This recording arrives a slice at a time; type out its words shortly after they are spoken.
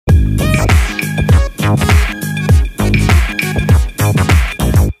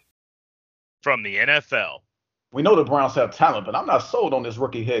From the NFL We know the Browns have talent, but I'm not sold on this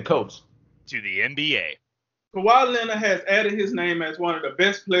rookie head coach. to the NBA, Kawhi Leonard has added his name as one of the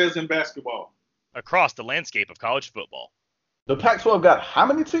best players in basketball. across the landscape of college football, The Pac-12 got how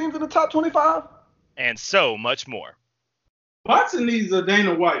many teams in the top 25? and so much more. Boxing needs a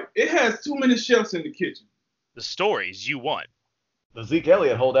Dana White. It has too many chefs in the kitchen. The stories you want, The Zeke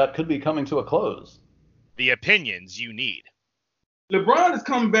Elliott holdout could be coming to a close. the opinions you need. LeBron is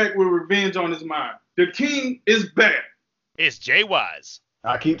coming back with revenge on his mind. The king is back. It's Jay Wise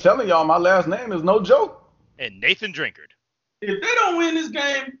I keep telling y'all my last name is no joke. and Nathan Drinkard. If they don't win this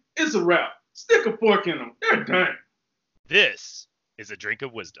game, it's a wrap. Stick a fork in them. They're done. This is A Drink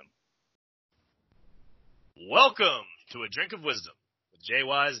of Wisdom. Welcome to A Drink of Wisdom with Jay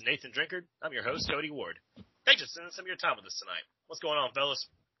Wise and Nathan Drinkard. I'm your host, Cody Ward. Thanks for spending some of your time with us tonight. What's going on, fellas?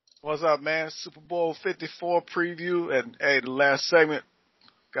 What's up, man? Super Bowl 54 preview, and hey, the last segment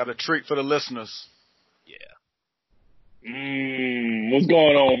got a treat for the listeners. Yeah. What's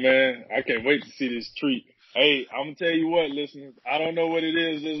going on, man? I can't wait to see this treat. Hey, I'm gonna tell you what, listeners. I don't know what it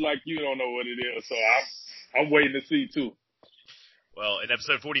is, just like you don't know what it is. So I'm waiting to see too. Well, in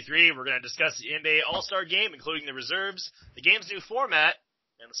episode 43, we're going to discuss the NBA All-Star Game, including the reserves, the game's new format,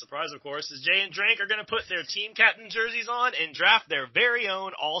 and the surprise, of course, is Jay and Drink are going to put their team captain jerseys on and draft their very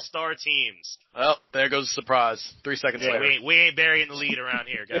own All-Star teams. Well, there goes the surprise. 3 seconds later. We ain't burying the lead around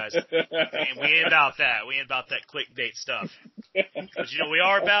here, guys. we ain't about that. We ain't about that clickbait stuff. But you know what we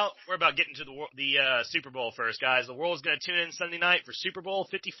are about? We're about getting to the Super Bowl first, guys. The world's going to tune in Sunday night for Super Bowl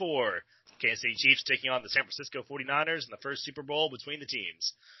 54. Kansas City Chiefs taking on the San Francisco 49ers in the first Super Bowl between the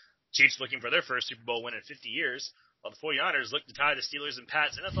teams. Chiefs looking for their first Super Bowl win in 50 years, while the 49ers look to tie the Steelers and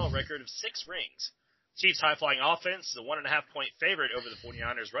Pats' NFL record of 6 rings. Chiefs' high-flying offense is a 1.5-point favorite over the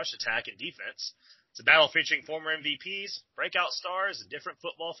 49ers' rush attack and defense. It's a battle featuring former MVPs, breakout stars, and different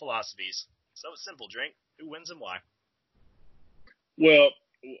football philosophies. So it's simple, Drink. Who wins and why? Well,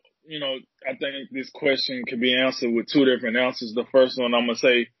 you know, I think this question can be answered with 2 different answers. The first one, I'm gonna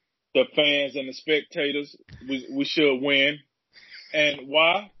say the fans and the spectators, we should win. And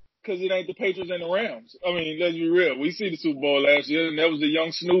why? Because it ain't the Patriots and the Rams. I mean, let's be real. We see the Super Bowl last year, and that was the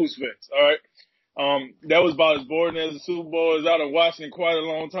young snooze fest, all right? That was about as boring as the Super Bowl as I've watched in quite a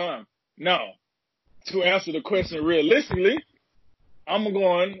long time. Now, to answer the question realistically, I'm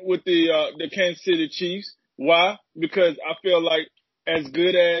going with the Kansas City Chiefs. Why? Because I feel like as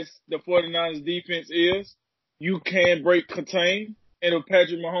good as the 49ers defense is, you can break contain. And if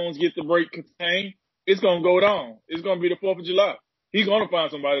Patrick Mahomes gets the break contain, it's going to go down. It's going to be the 4th of July. He's going to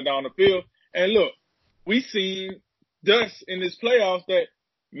find somebody down the field. And look, we seen thus in this playoffs that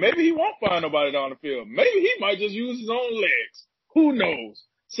maybe he won't find nobody down the field. Maybe he might just use his own legs. Who knows?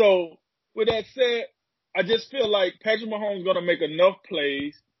 So with that said, I just feel like Patrick Mahomes is going to make enough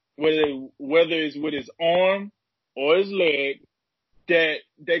plays, whether it's with his arm or his leg, that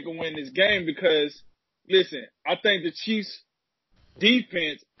they can win this game because, listen, I think the Chiefs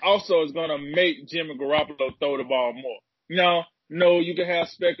defense also is going to make Jimmy Garoppolo throw the ball more. Now, no, you can have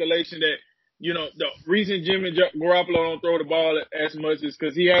speculation that, you know, the reason Jimmy Garoppolo don't throw the ball as much is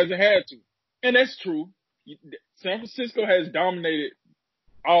because he hasn't had to. And that's true. San Francisco has dominated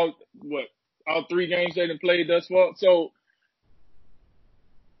all 3 games they've played thus far. So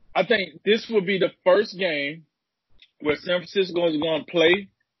I think this will be the first game where San Francisco is going to play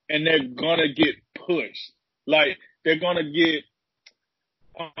and they're going to get pushed. Like, they're going to get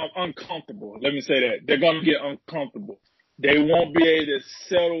uncomfortable. Let me say that. They're going to get uncomfortable. They won't be able to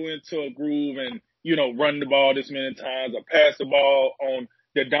settle into a groove and, you know, run the ball this many times or pass the ball on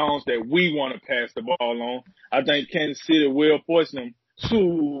the downs that we want to pass the ball on. I think Kansas City will force them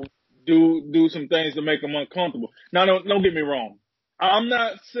to do some things to make them uncomfortable. Now, don't get me wrong. I'm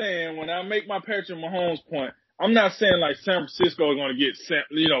not saying, when I make my Patrick Mahomes point, I'm not saying like San Francisco is going to get sent,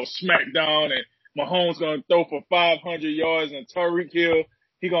 you know, smacked down and Mahomes going to throw for 500 yards and Tyreek Hill,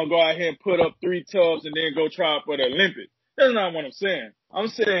 he going to go out here and put up 3 tubs and then go try for the Olympics. That's not what I'm saying. I'm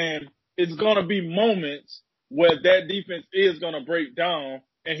saying it's going to be moments where that defense is going to break down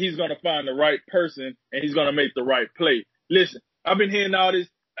and he's going to find the right person and he's going to make the right play. Listen, I've been hearing all this,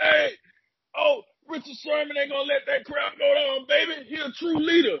 Richard Sherman ain't going to let that crowd go down, baby. He a true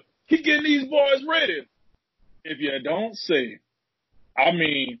leader. He getting these boys ready. If you don't say, I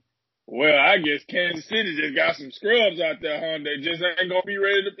mean, well, I guess Kansas City just got some scrubs out there, huh? They just ain't going to be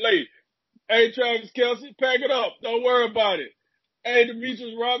ready to play. Hey, Travis Kelce, pack it up. Don't worry about it. Hey,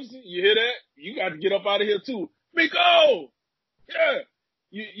 Demetrius Robinson, you hear that? You got to get up out of here, too. Miko! Yeah.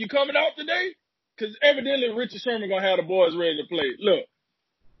 You coming out today? Because evidently Richard Sherman going to have the boys ready to play. Look,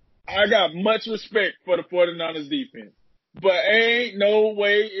 I got much respect for the 49ers defense. But ain't no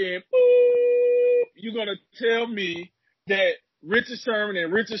way in you're going to tell me that Richard Sherman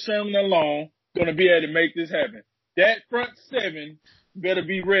and Richard Sherman alone going to be able to make this happen. That front seven better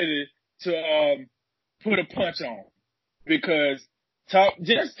be ready to put a punch on, because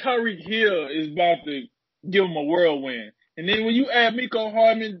just Tyreek Hill is about to give him a whirlwind. And then when you add Mecole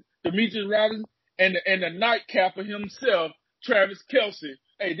Hardman, Demetrius Robinson, and the nightcapper himself, Travis Kelce,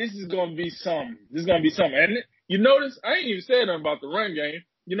 hey, this is going to be something. This is going to be something. And you notice I ain't even said nothing about the run game.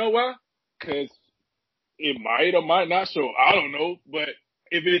 You know why? Because it might or might not show. I don't know. But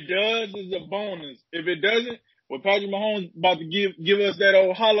if it does, it's a bonus. If it doesn't, well, Patrick Mahomes about to give us that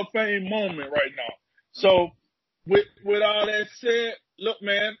old Hall of Fame moment right now. So with all that said, look,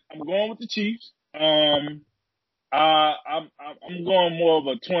 man, I'm going with the Chiefs. I'm going more of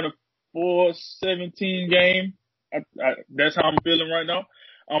a 24-17 game. That's how I'm feeling right now.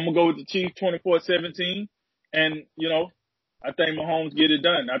 I'm gonna go with the Chiefs 24-17, and I think Mahomes get it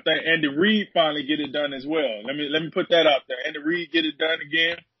done. I think Andy Reid finally get it done as well. Let me put that out there. Andy Reid get it done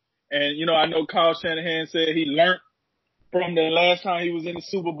again. And I know Kyle Shanahan said he learned from the last time he was in the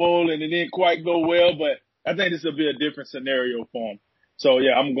Super Bowl and it didn't quite go well, but I think this will be a different scenario for him. So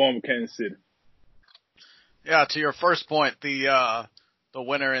yeah, I'm going with Kansas City. Yeah, to your first point, the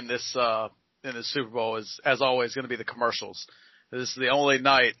winner in this Super Bowl is, as always, going to be the commercials. This is the only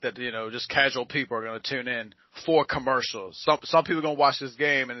night that just casual people are going to tune in for commercials. Some people are going to watch this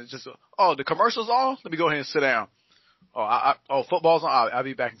game and it's just, oh, the commercials on? Let me go ahead and sit down. Football's on? I'll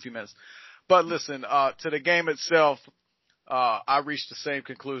be back in a few minutes. But listen, to the game itself, I reached the same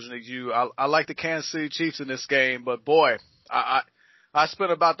conclusion as you. I like the Kansas City Chiefs in this game, but boy, I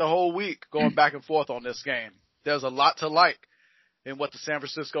spent about the whole week going back and forth on this game. There's a lot to like in what the San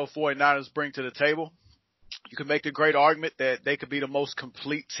Francisco 49ers bring to the table. You can make the great argument that they could be the most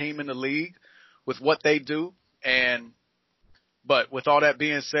complete team in the league with what they do. But with all that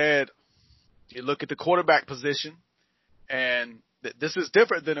being said, you look at the quarterback position, and this is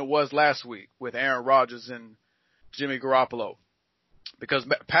different than it was last week with Aaron Rodgers and Jimmy Garoppolo. Because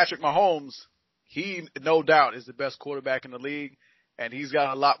Patrick Mahomes, he no doubt is the best quarterback in the league, and he's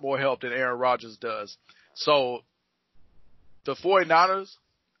got a lot more help than Aaron Rodgers does. So the 49ers,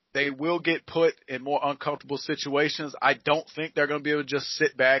 they will get put in more uncomfortable situations. I don't think they're going to be able to just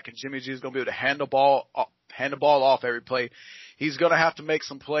sit back and Jimmy G is going to be able to hand the ball off every play. He's going to have to make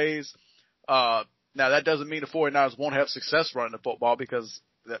some plays. Now, that doesn't mean the 49ers won't have success running the football, because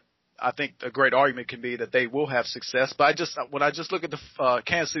I think a great argument can be that they will have success. But when I just look at the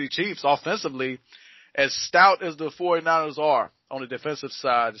Kansas City Chiefs offensively, as stout as the 49ers are on the defensive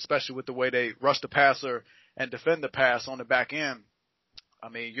side, especially with the way they rush the passer and defend the pass on the back end, I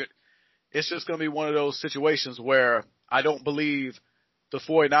mean, it's just going to be one of those situations where I don't believe the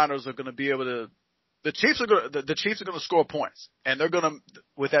 49ers are going to be able to. The Chiefs are going to score points, and they're going to.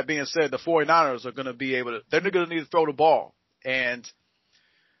 With that being said, the 49ers are going to be able to. They're going to need to throw the ball. And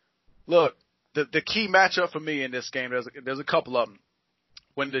look, the key matchup for me in this game, there's a couple of them.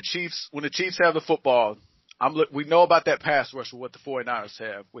 When the Chiefs have the football, we know about that pass rush with what the 49ers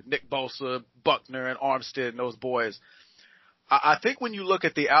have with Nick Bosa, Buckner, and Armstead and those boys. I think when you look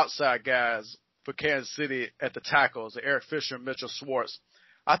at the outside guys for Kansas City at the tackles, Eric Fisher and Mitchell Schwartz,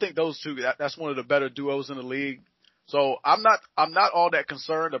 I think those two, that's one of the better duos in the league. So I'm not all that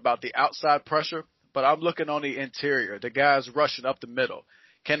concerned about the outside pressure, but I'm looking on the interior, the guys rushing up the middle.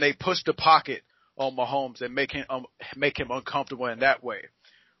 Can they push the pocket on Mahomes and make him uncomfortable in that way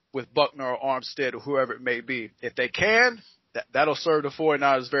with Buckner or Armstead or whoever it may be? If they can, that'll serve the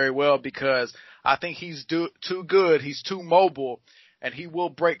 49ers very well, because I think he's too good, he's too mobile, and he will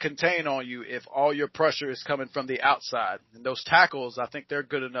break contain on you if all your pressure is coming from the outside. And those tackles, I think they're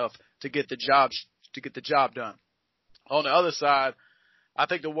good enough to get the job done. On the other side, I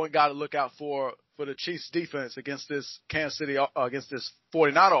think the one guy to look out for the Chiefs defense against this against this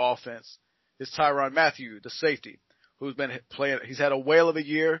 49er offense is Tyrann Mathieu, the safety, who's been playing. He's had a whale of a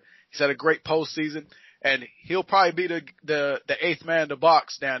year. He's had a great postseason, and he'll probably be the eighth man in the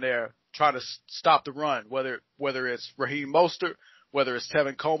box down there trying to stop the run, whether it's Raheem Mostert, whether it's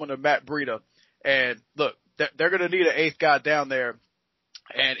Tevin Coleman or Matt Breida. And look, they're going to need an eighth guy down there.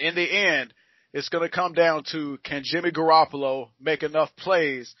 And in the end, it's going to come down to, can Jimmy Garoppolo make enough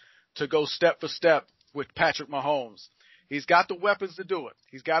plays to go step for step with Patrick Mahomes? He's got the weapons to do it.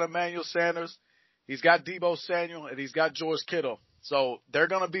 He's got Emmanuel Sanders, he's got Deebo Samuel, and he's got George Kittle. So they're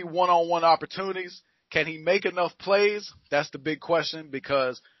going to be one-on-one opportunities. Can he make enough plays? That's the big question,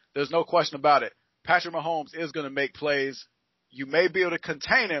 because there's no question about it. Patrick Mahomes is going to make plays. You may be able to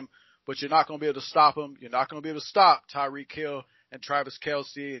contain him, but you're not going to be able to stop him. You're not going to be able to stop Tyreek Hill and Travis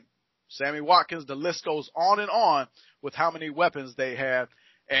Kelce and Sammy Watkins. The list goes on and on with how many weapons they have.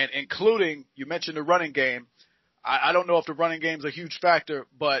 and including, you mentioned the running game. I don't know if the running game is a huge factor,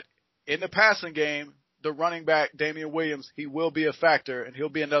 but in the passing game, the running back, Damian Williams, he will be a factor, and he'll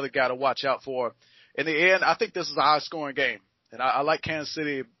be another guy to watch out for. In the end, I think this is a high-scoring game, and I like Kansas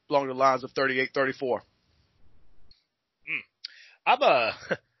City along the lines of 38-34. I'm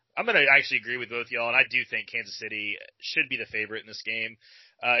going to actually agree with both y'all, and I do think Kansas City should be the favorite in this game.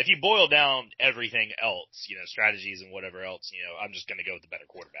 If you boil down everything else, strategies and whatever else, I'm just going to go with the better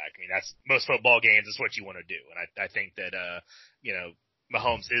quarterback. I mean, that's most football games. That's what you want to do. And I think that,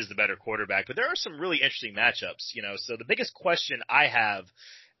 Mahomes is the better quarterback, but there are some really interesting matchups, so the biggest question I have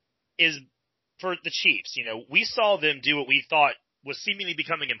is for the Chiefs. We saw them do what we thought was seemingly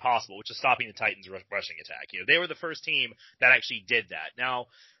becoming impossible, which is stopping the Titans' rushing attack. They were the first team that actually did that. Now,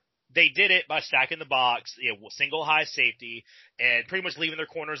 they did it by stacking the box, single high safety, and pretty much leaving their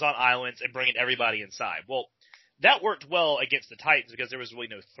corners on islands and bringing everybody inside. Well, that worked well against the Titans because there was really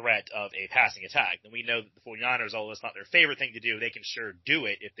no threat of a passing attack. And we know that the 49ers, although it's not their favorite thing to do, they can sure do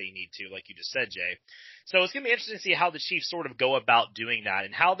it if they need to, like you just said, Jay. So it's going to be interesting to see how the Chiefs sort of go about doing that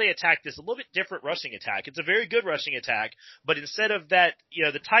and how they attack this a little bit different rushing attack. It's a very good rushing attack, but instead of that,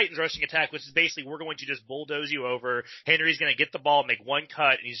 the Titans rushing attack, which is basically we're going to just bulldoze you over, Henry's going to get the ball, make one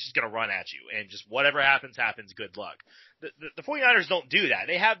cut, and he's just going to run at you. And just whatever happens, good luck. The 49ers don't do that.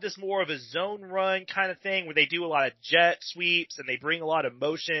 They have this more of a zone run kind of thing where they do a lot of jet sweeps and they bring a lot of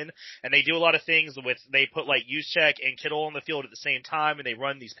motion and they do a lot of things they put like Juszczyk and Kittle on the field at the same time and they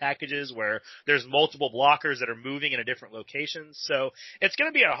run these packages where there's multiple blockers that are moving in a different locations. So it's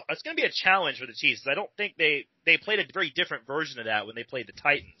going to be a challenge for the Chiefs. I don't think they played a very different version of that when they played the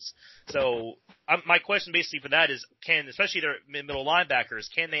Titans. So my question basically for that is especially their middle linebackers,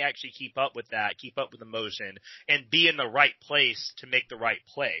 can they actually keep up with that, keep up with the motion, and be in the right place to make the right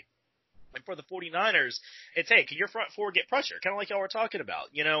play? And for the 49ers, it's, hey, can your front four get pressure? Kind of like y'all were talking about.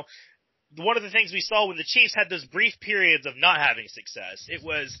 One of the things we saw when the Chiefs had those brief periods of not having success, it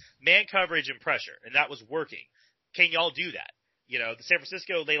was man coverage and pressure, and that was working. Can y'all do that? The San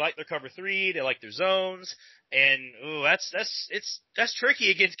Francisco, they like their cover three, they like their zones, and that's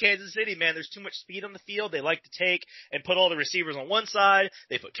tricky against Kansas City, man. There's too much speed on the field. They like to take and put all the receivers on one side,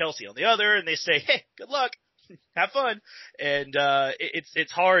 they put Kelsey on the other, and they say, hey, good luck, have fun. And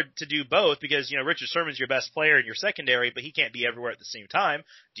it's hard to do both because Richard Sherman's your best player in your secondary, but he can't be everywhere at the same time.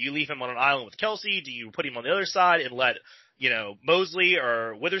 Do you leave him on an island with Kelsey? Do you put him on the other side and let Mosley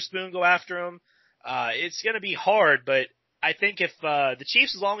or Witherspoon go after him? It's going to be hard, but I think if the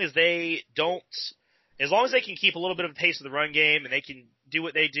Chiefs, as long as they can keep a little bit of a pace of the run game and they can do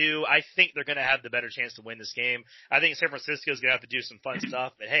what they do, I think they're going to have the better chance to win this game. I think San Francisco is going to have to do some fun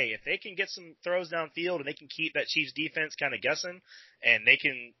stuff. But, hey, if they can get some throws downfield and they can keep that Chiefs defense kind of guessing and they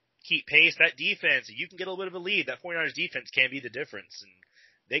can keep pace, that defense, you can get a little bit of a lead. That 49ers defense can be the difference. And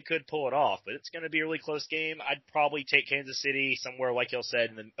they could pull it off. But it's going to be a really close game. I'd probably take Kansas City somewhere, like y'all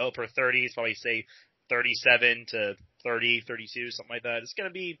said, in the upper 30s, probably say 37 to 30, 32, something like that. It's going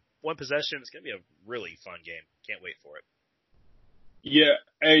to be one possession. It's going to be a really fun game. Can't wait for it. Yeah.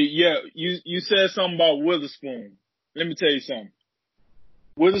 Hey, yeah, you said something about Witherspoon. Let me tell you something.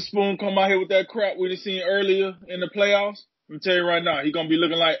 Witherspoon come out here with that crap we just seen earlier in the playoffs. Let me tell you right now, he's going to be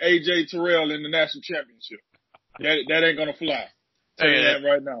looking like A.J. Terrell in the national championship. That ain't going to fly. Tell you that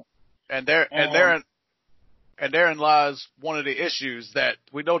right now. And therein lies one of the issues that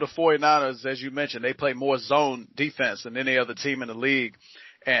we know the 49ers, as you mentioned, they play more zone defense than any other team in the league.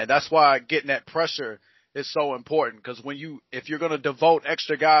 And that's why getting that pressure is so important because if you're going to devote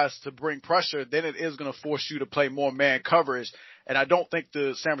extra guys to bring pressure, then it is going to force you to play more man coverage. And I don't think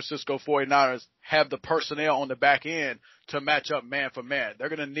the San Francisco 49ers have the personnel on the back end to match up man for man. They're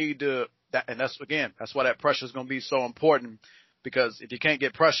going to need that. And that's why that pressure is going to be so important because if you can't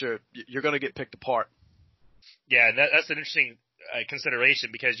get pressure, you're going to get picked apart. Yeah, and that's an interesting consideration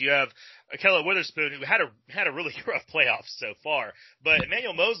because you have Ahkello Witherspoon who had a really rough playoffs so far, but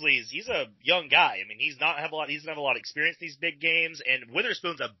Emmanuel Mosley he's a young guy. I mean, he doesn't have a lot of experience in these big games, and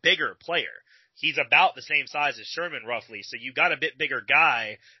Witherspoon's a bigger player. He's about the same size as Sherman roughly, so you got a bit bigger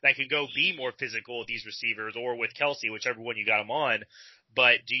guy that can go be more physical with these receivers or with Kelsey, whichever one you got him on.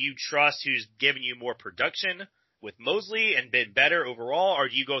 But do you trust who's giving you more production with Mosley and been better overall, or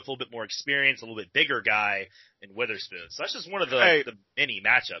do you go with a little bit more experience, a little bit bigger guy in Witherspoon? So that's just one of the many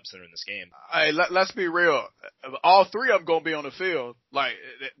matchups that are in this game. Hey, let's be real. All three of them going to be on the field. Like,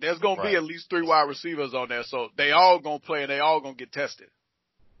 there's going to be at least 3 wide receivers on there, so they all going to play and they all going to get tested.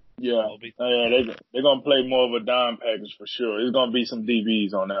 Yeah, they're going to play more of a dime package for sure. There's going to be some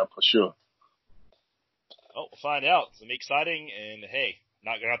DBs on there for sure. Oh, we'll find out. It's going to be exciting, and hey,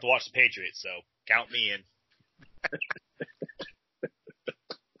 not going to have to watch the Patriots, so count me in.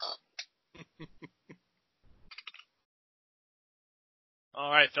 All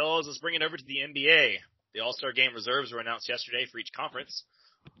right, fellas, let's bring it over to the NBA. The All-Star Game reserves were announced yesterday for each conference.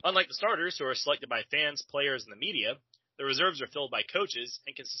 Unlike the starters, who are selected by fans, players, and the media, the reserves are filled by coaches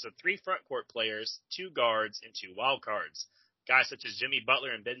and consist of 3 front court players, 2 guards, and 2 wild cards. Guys such as Jimmy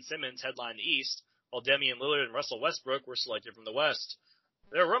Butler and Ben Simmons headlined the East, while Damian Lillard and Russell Westbrook were selected from the West.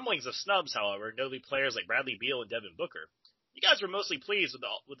 There are rumblings of snubs, however, notably players like Bradley Beal and Devin Booker. You guys were mostly pleased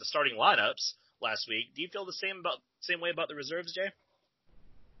with the starting lineups last week. Do you feel the same way about the reserves, Jay?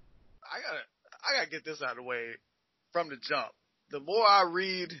 I gotta get this out of the way from the jump. The more I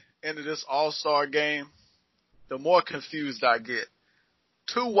read into this All-Star game, the more confused I get.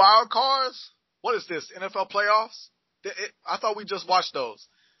 2 wild cards? What is this, NFL playoffs? I thought we just watched those.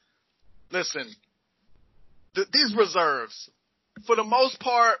 Listen, these reserves, for the most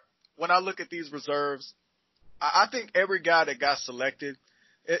part, when I look at these reserves, I think every guy that got selected,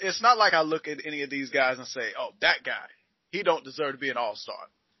 it's not like I look at any of these guys and say, oh, that guy, he don't deserve to be an All-Star.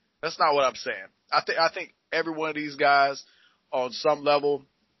 That's not what I'm saying. I think every one of these guys on some level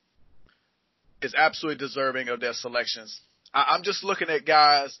is absolutely deserving of their selections. I'm just looking at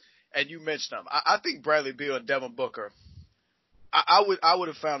guys, and you mentioned them. I think Bradley Beal and Devin Booker, I would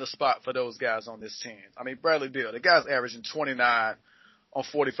have found a spot for those guys on this team. I mean, Bradley Beal, the guy's averaging 29 on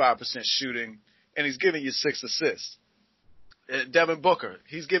 45% shooting, and he's giving you 6 assists. Devin Booker,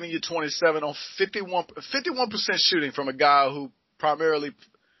 he's giving you 27 on 51% shooting from a guy who primarily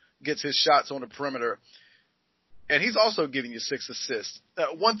gets his shots on the perimeter. And he's also giving you 6 assists.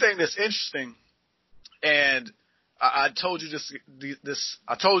 One thing that's interesting, and I told you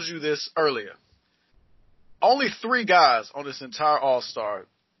I told you this earlier. Only 3 guys on this entire All-Star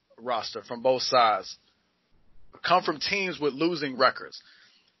roster from both sides come from teams with losing records.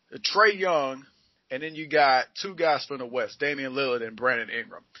 Trae Young, and then you got 2 guys from the West, Damian Lillard and Brandon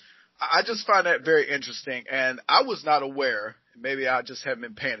Ingram. I just find that very interesting, and I was not aware, maybe I just haven't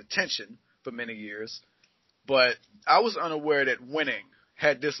been paying attention for many years, but I was unaware that winning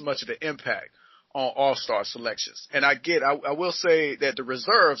had this much of an impact on All-Star selections. And I will say that the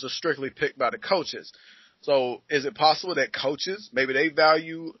reserves are strictly picked by the coaches. So is it possible that coaches, maybe they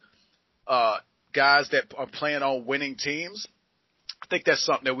value guys that are playing on winning teams? I think that's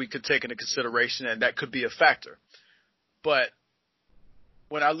something that we could take into consideration, and that could be a factor. But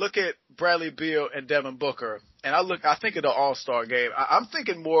when I look at Bradley Beal and Devin Booker, and I think of the All-Star game, I'm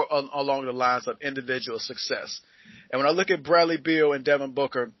thinking more along the lines of individual success. And when I look at Bradley Beal and Devin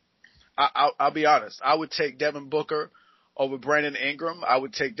Booker, I'll be honest, I would take Devin Booker over Brandon Ingram. I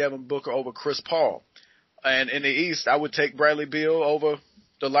would take Devin Booker over Chris Paul. And in the East, I would take Bradley Beal over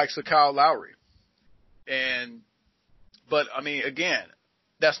the likes of Kyle Lowry. But I mean, again,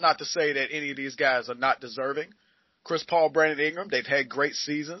 that's not to say that any of these guys are not deserving. Chris Paul, Brandon Ingram, they've had great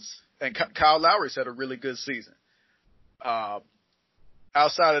seasons, and Kyle Lowry's had a really good season.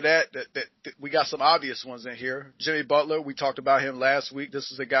 Outside of that, we got some obvious ones in here. Jimmy Butler, we talked about him last week.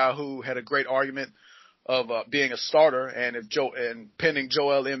 This is a guy who had a great argument of being a starter, and pending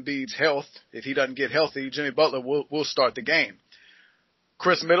Joel Embiid's health, if he doesn't get healthy, Jimmy Butler will start the game.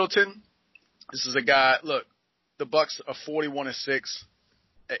 Chris Middleton, this is a guy. Look, the Bucks are 41-6.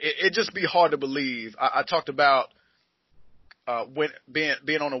 It just be hard to believe. I talked about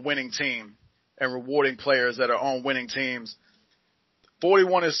being on a winning team and rewarding players that are on winning teams.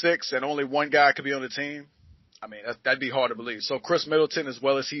 41-6, and only one guy could be on the team. I mean, that'd be hard to believe. So Chris Middleton, as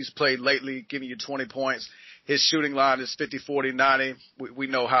well as he's played lately, giving you 20 points. His shooting line is 50, 40, 90. We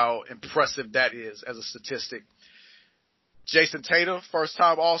know how impressive that is as a statistic. Jason Tatum,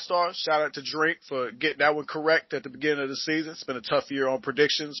 first-time All-Star. Shout out to Drink for getting that one correct at the beginning of the season. It's been a tough year on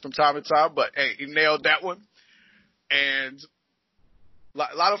predictions from time to time, but hey, he nailed that one. And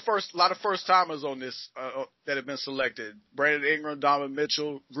a lot of first timers on this that have been selected. Brandon Ingram, Donovan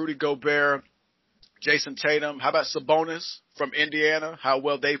Mitchell, Rudy Gobert, Jason Tatum. How about Sabonis from Indiana? How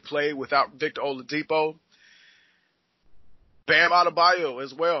well they played without Victor Oladipo. Bam Adebayo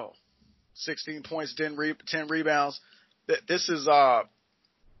as well. 16 points, 10 rebounds. This is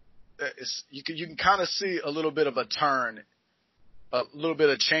you can kind of see a little bit of a turn, a little bit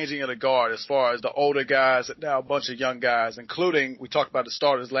of changing of the guard as far as the older guys and now a bunch of young guys, including, we talked about the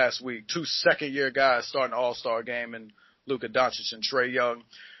starters last week, 2 second-year guys starting the All-Star game, and Luka Doncic and Trae Young.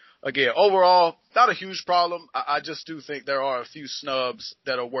 Again, overall, not a huge problem. I just do think there are a few snubs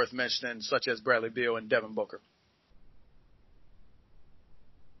that are worth mentioning, such as Bradley Beal and Devin Booker.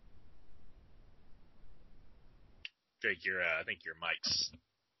 Drake, I think your mic's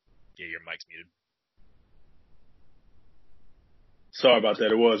muted. Sorry about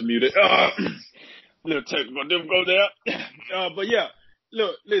that. It was muted. Little technical difficulty there. But yeah,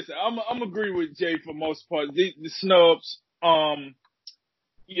 look, listen, I'm agree with Jay for most part. The snubs,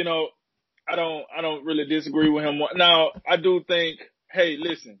 you know, I don't really disagree with him. Now, I do think, hey,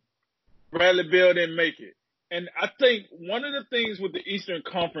 listen, Bradley Beal didn't make it. And I think one of the things with the Eastern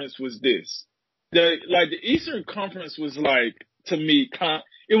Conference was this. The Eastern Conference was like, to me,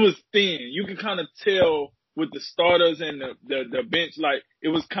 it was thin. You can kind of tell with the starters and the bench, like, it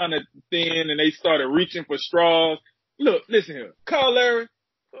was kind of thin and they started reaching for straws. Look, listen here. Kyle Lowry,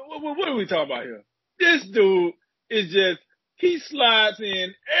 what are we talking about here? This dude is just, he slides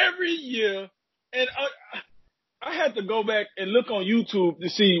in every year, and I had to go back and look on YouTube to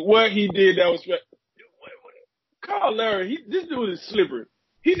see what he did that was. Kyle Lowry, this dude is slippery.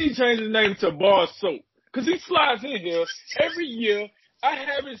 He needs to change his name to Bar Soap, because he slides in here every year. I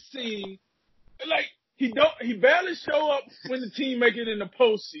haven't seen, like, he barely show up when the team make it in the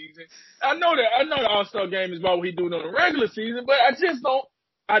postseason. I know the All-Star game is about what he doing on the regular season, but I just don't.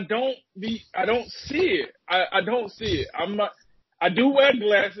 I don't see it. I don't see it. I do wear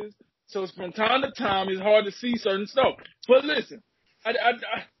glasses, so it's from time to time it's hard to see certain stuff. But listen,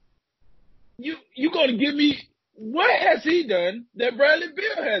 you gonna give me what has he done that Bradley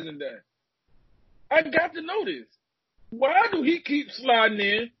Beal hasn't done? I got to know this. Why do he keep sliding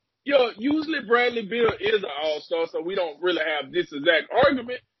in? Usually Bradley Beal is an all-star, so we don't really have this exact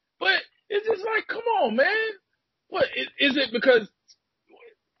argument. But it's just like, come on, man. What is it because?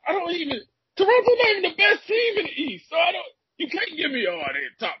 Toronto's not even the best team in the East, so you can't give me all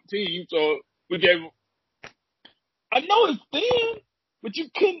that top team, so we gave I know it's thin, but you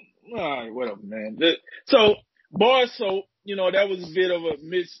couldn't, alright, whatever, man. So, Bar Soap, that was a bit of a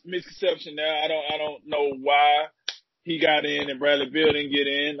misconception there. I don't know why he got in and Bradley Beal didn't get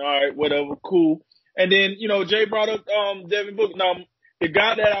in. Alright, whatever, cool. And then, Jay brought up, Devin Booker. Now, the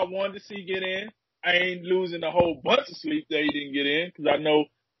guy that I wanted to see get in, I ain't losing a whole bunch of sleep that he didn't get in, because I know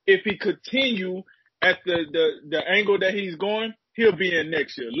if he continue at the angle that he's going, he'll be in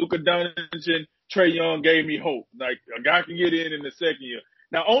next year. Luka Doncic and Trae Young gave me hope. Like, a guy can get in the second year.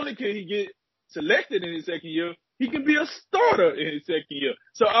 Not only can he get selected in his second year, he can be a starter in his second year.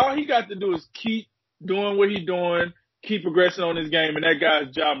 So all he got to do is keep doing what he's doing, keep progressing on his game, and that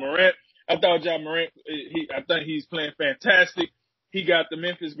guy's Ja Morant. I thought Ja Morant, I think he's playing fantastic. He got the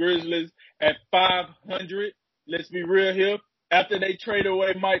Memphis Grizzlies at 500. Let's be real here. After they traded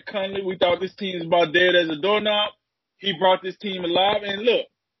away Mike Conley, we thought this team is about dead as a doorknob. He brought this team alive. And look,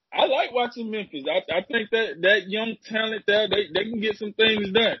 I like watching Memphis. I think that young talent there, they can get some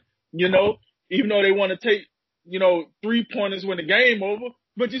things done. Even though they want to take, 3-pointers when the game over,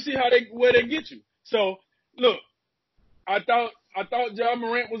 but you see where they get you. So look, I thought Ja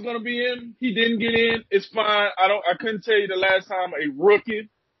Morant was going to be in. He didn't get in. It's fine. I couldn't tell you the last time a rookie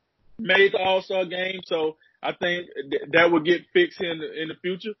made the All-Star game. So I think that will get fixed in the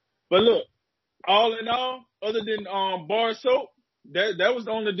future. But look, all in all, other than Bar Soap, that was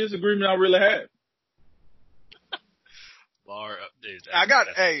the only disagreement I really had. Bar up, dude.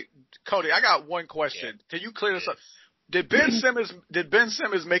 Hey, Cody, I got one question. Yeah. Can you clear this up? Did Ben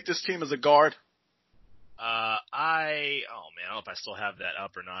Simmons make this team as a guard? I don't know if I still have that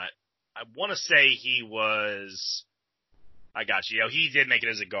up or not. I want to say he was. I got you. He did make it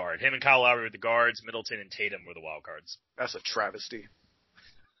as a guard. Him and Kyle Lowry were the guards. Middleton and Tatum were the wild cards. That's a travesty.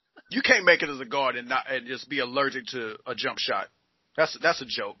 You can't make it as a guard and just be allergic to a jump shot. That's a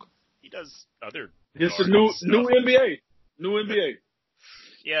joke. He does other. It's a new NBA. New NBA.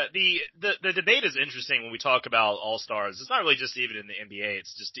 Yeah, the debate is interesting when we talk about all-stars. It's not really just even in the NBA.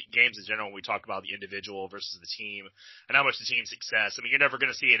 It's just games in general when we talk about the individual versus the team and how much the team's success. I mean, you're never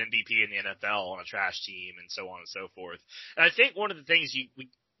going to see an MVP in the NFL on a trash team and so on and so forth. And I think one of the things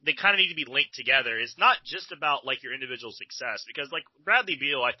they kind of need to be linked together is not just about like your individual success, because like Bradley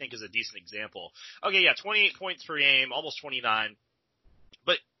Beal, I think, is a decent example. Okay, yeah, 28 points per game, almost 29.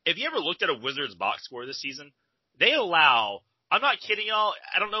 But if you ever looked at a Wizards box score this season, they allow, I'm not kidding y'all,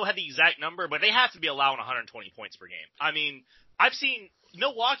 I don't know the exact number, but they have to be allowing 120 points per game. I mean, I've seen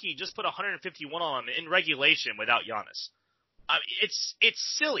Milwaukee just put 151 on them in regulation without Giannis.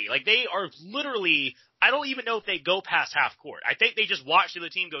 It's silly. Like, they are literally, I don't even know if they go past half court. I think they just watch the other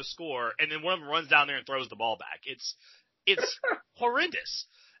team go score, and then one of them runs down there and throws the ball back. It's horrendous.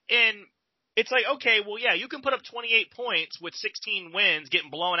 And it's like, okay, well, yeah, you can put up 28 points with 16 wins, getting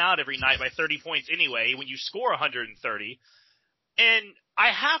blown out every night by 30 points anyway when you score 130. And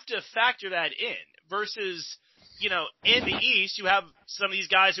I have to factor that in versus, in the East, you have some of these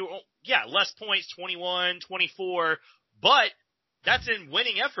guys who, less points, 21, 24, but that's in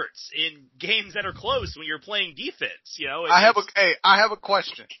winning efforts in games that are close when you're playing defense, I have a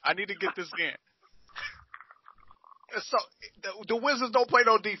question. I need to get this in. So, the Wizards don't play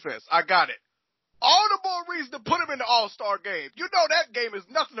no defense. I got it. All the more reason to put him in the All-Star game. You know that game is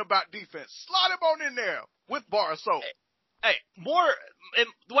nothing about defense. Slide him on in there with bar of soap. Hey, and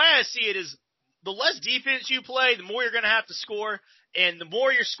the way I see it is the less defense you play, the more you're going to have to score, and the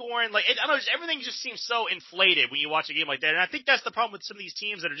more you're scoring. Like, I don't know, everything just seems so inflated when you watch a game like that. And I think that's the problem with some of these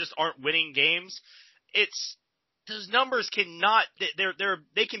teams that aren't winning games. It's those numbers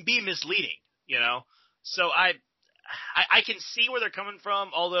they can be misleading, you know. So I can see where they're coming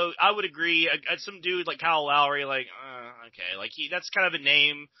from. Although I would agree, some dude like Kyle Lowry, like okay, like that's kind of a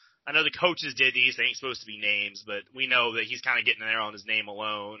name. I know the coaches did these; they ain't supposed to be names, but we know that he's kind of getting there on his name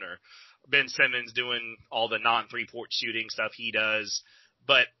alone. Or Ben Simmons doing all the non-three-point shooting stuff he does,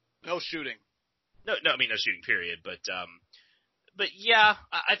 but no shooting. No, I mean no shooting. Period. But yeah,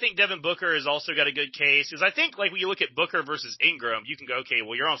 I think Devin Booker has also got a good case. Because I think, like, when you look at Booker versus Ingram, you can go, okay,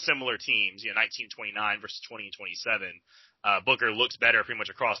 well, you're on similar teams, 1929 versus 2027. Booker looks better pretty much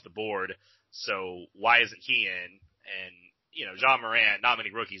across the board, so why isn't he in? And, Ja Morant, not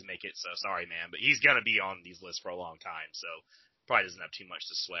many rookies make it, so sorry, man, but he's going to be on these lists for a long time, so probably doesn't have too much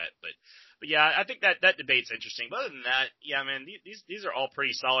to sweat. But yeah, I think that debate's interesting. But other than that, yeah, man, these are all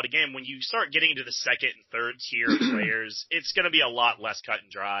pretty solid. Again, when you start getting into the second and third tier of players, it's going to be a lot less cut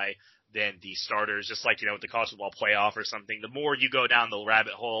and dry than the starters. Just like, with the college football playoff or something, the more you go down the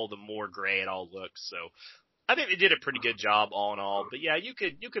rabbit hole, the more gray it all looks. So I think they did a pretty good job all in all. But yeah, you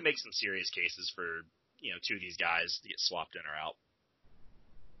could make some serious cases for, two of these guys to get swapped in or out.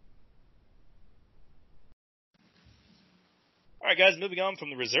 All right, guys, moving on from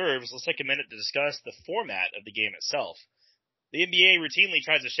the reserves, let's take a minute to discuss the format of the game itself. The NBA routinely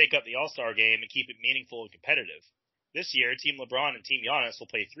tries to shake up the All-Star game and keep it meaningful and competitive. This year, Team LeBron and Team Giannis will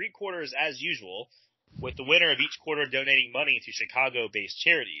play 3 quarters as usual, with the winner of each quarter donating money to Chicago-based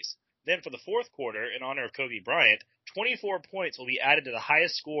charities. Then for the fourth quarter, in honor of Kobe Bryant, 24 points will be added to the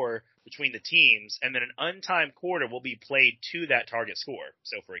highest score between the teams, and then an untimed quarter will be played to that target score.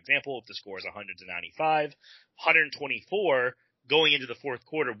 So, for example, if the score is 100-95, 124 going into the fourth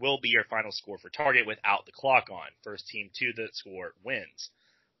quarter will be your final score for target without the clock on. First team to the score wins.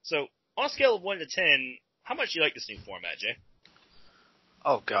 So, on a scale of 1 to 10, how much do you like this new format, Jay?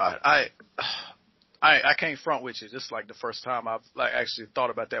 Oh God, I can't front with you. This is like the first time I've actually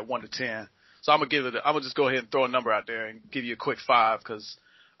thought about that 1 to 10. So I'm gonna just go ahead and throw a number out there and give you a quick 5 because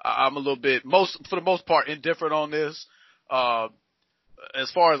I'm a little bit for the most part indifferent on this.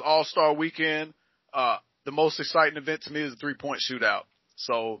 As far as All-Star Weekend, the most exciting event to me is the 3-point shootout.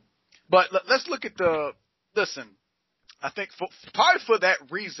 So, but let's look at listen, I think probably for that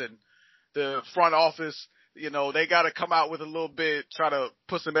reason, the front office, they got to come out with a little bit, try to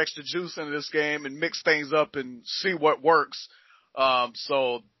put some extra juice into this game and mix things up and see what works.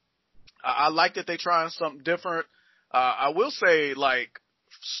 So I like that they trying something different. I will say,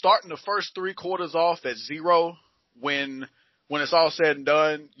 starting the first 3 quarters off at 0 when it's all said and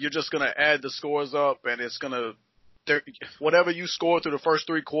done, you're just going to add the scores up and it's going to, whatever you score through the first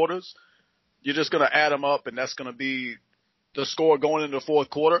 3 quarters, you're just going to add them up and that's going to be the score going into the fourth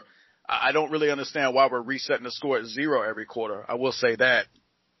quarter. I don't really understand why we're resetting the score at 0 every quarter. I will say that.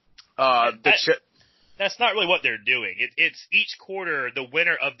 That's not really what they're doing. It's each quarter, the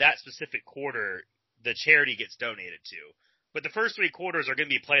winner of that specific quarter, the charity gets donated to. But the first 3 quarters are going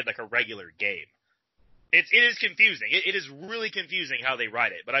to be played like a regular game. It is confusing. It is really confusing how they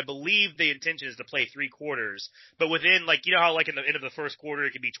write it. But I believe the intention is to play 3 quarters. But within, how in the end of the first quarter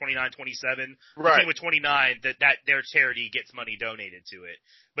it could be 29-27. Right. The team with 29, that their charity gets money donated to it.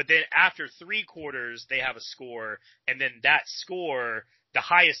 But then after 3 quarters, they have a score, and then that score, the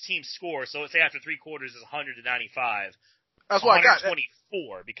highest team score. So let's say after 3 quarters is 100-95. That's what I got.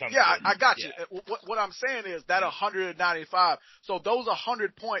 124 becomes. Yeah, I got you. What I'm saying is that 195. So those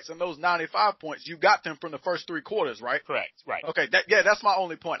 100 points and those 95 points, you got them from the first 3 quarters, right? Correct. Right. Okay. That's my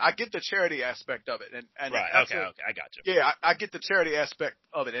only point. I get the charity aspect of it, and right. Okay. I got you. Yeah, I get the charity aspect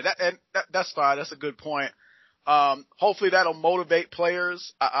of it, and that's fine. That's a good point. Hopefully that'll motivate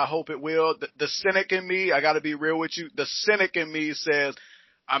players. I hope it will. The cynic in me, I got to be real with you. The cynic in me says,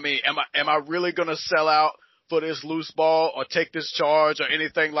 am I really gonna sell out for this loose ball or take this charge or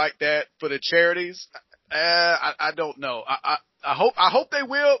anything like that for the charities? I don't know. I hope they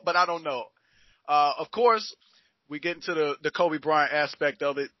will, but I don't know. Of course, we get into the Kobe Bryant aspect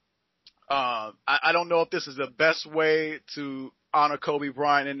of it. I don't know if this is the best way to honor Kobe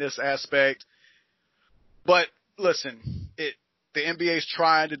Bryant in this aspect, but listen, the NBA is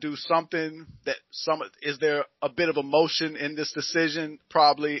trying to do something is there a bit of emotion in this decision?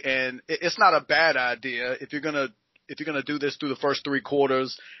 Probably. And it's not a bad idea if you're going to do this through the first 3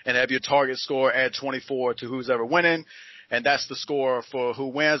 quarters and have your target score add 24 to who's ever winning. And that's the score for who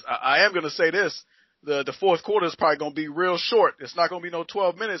wins. I am going to say this. the fourth quarter is probably going to be real short. It's not going to be no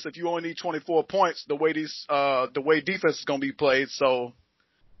 12 minutes if you only need 24 points. The way defense is going to be played, so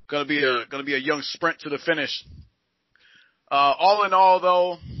going to be a young sprint to the finish. All in all,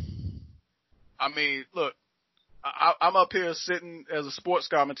 though, I mean, look, I'm up here sitting as a sports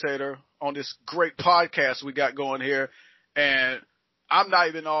commentator on this great podcast we got going here, and I'm not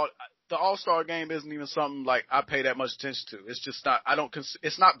even the All-Star game isn't even something like I pay that much attention to. It's just not.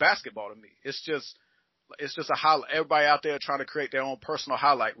 It's not basketball to me. It's just a highlight. Everybody out there trying to create their own personal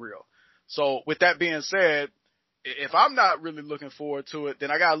highlight reel. So with that being said, if I'm not really looking forward to it, then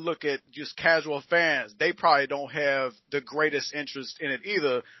I got to look at just casual fans. They probably don't have the greatest interest in it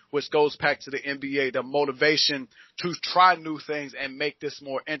either, which goes back to the NBA, the motivation to try new things and make this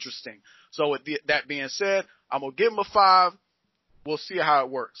more interesting. So with that being said, I'm going to give them a 5. We'll see how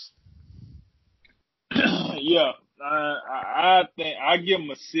it works. Yeah, I think I give them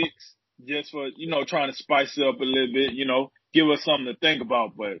a 6 just for, trying to spice it up a little bit, give us something to think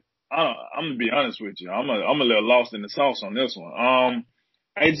about, but I'm gonna be honest with you. I'm a little lost in the sauce on this one. I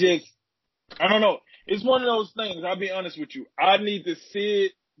don't know. It's one of those things. I'll be honest with you. I need to see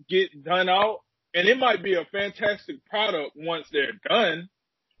it get done out, and it might be a fantastic product once they're done,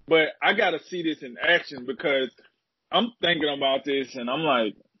 but I gotta see this in action because I'm thinking about this and I'm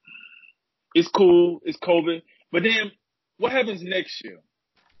like, it's cool, it's COVID, but then what happens next year?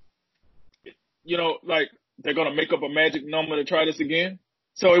 Like they're gonna make up a magic number to try this again.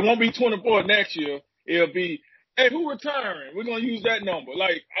 So it won't be 24 next year. It'll be, hey, who retiring? We're going to use that number.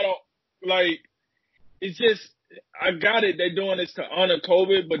 It's just, I got it. They're doing this to honor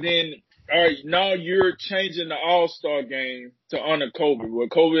COVID, but then, all right, now you're changing the All-Star game to honor COVID. Well,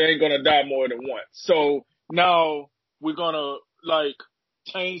 COVID ain't going to die more than once. So now we're going to,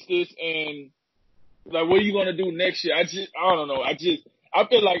 change this and, what are you going to do next year? I don't know. I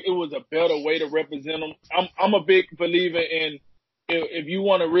feel like it was a better way to represent them. I'm a big believer in, if you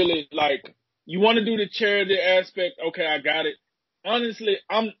want to really you want to do the charity aspect, okay, I got it. Honestly,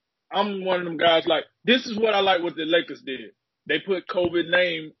 I'm one of them guys this is what I like what the Lakers did. They put COVID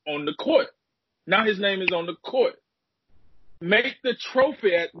name on the court. Now his name is on the court. Make the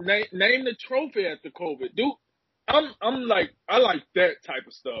trophy name the trophy at the COVID. Dude, I like that type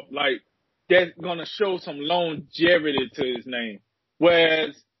of stuff. That's gonna show some longevity to his name.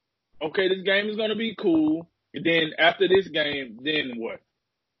 Whereas, okay, this game is gonna be cool. And then after this game, then what?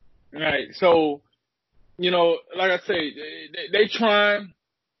 Right. So, like I say, they trying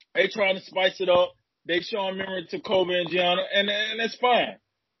to spice it up. They showing memory to Kobe and Gianna, and that's fine.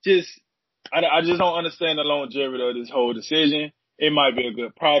 I just don't understand the longevity of this whole decision. It might be a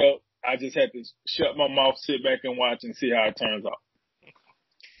good product. I just have to shut my mouth, sit back and watch and see how it turns out.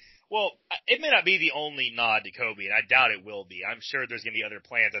 Well, it may not be the only nod to Kobe, and I doubt it will be. I'm sure there's going to be other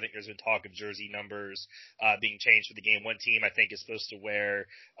plans. I think there's been talk of jersey numbers being changed for the game. One team, I think, is supposed to wear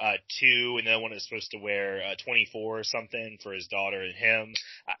 2, and the other one is supposed to wear 24 or something for his daughter and him.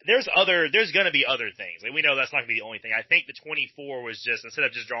 There's going to be other things. We know that's not going to be the only thing. I think the 24 was just, instead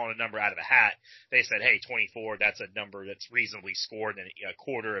of just drawing a number out of a hat, they said, hey, 24, that's a number that's reasonably scored in a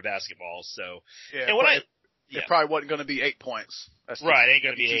quarter of basketball. So, yeah, and it probably wasn't going to be 8 points. That's right, it ain't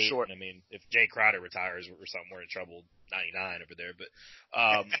going to be 8. Short. I mean, if Jay Crowder retires or something, we're in trouble 99 over there. But,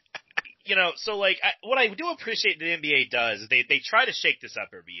 so what I do appreciate the NBA does is they try to shake this up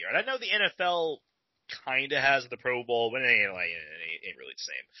every year. And I know the NFL kind of has the Pro Bowl, but it ain't really the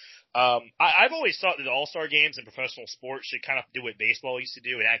same. I've always thought that the All-Star games in professional sports should kind of do what baseball used to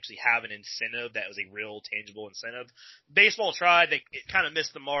do and actually have an incentive that was a real tangible incentive. Baseball tried, it kind of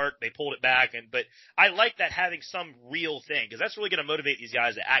missed the mark, they pulled it back, but I like that having some real thing, because that's really going to motivate these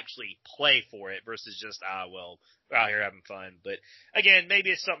guys to actually play for it versus just, we're out here having fun. But again,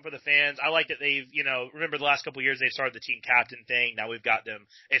 maybe it's something for the fans. I like that they've, remember the last couple of years they've started the team captain thing. Now we've got them.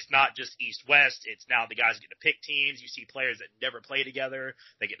 It's not just East-West. It's now the guys get to pick teams. You see players that never play together.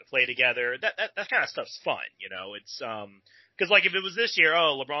 They get to play together. That kind of stuff's fun, It's, cause if it was this year,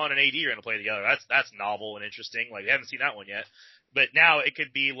 LeBron and AD are going to play together. That's novel and interesting. We haven't seen that one yet. But now it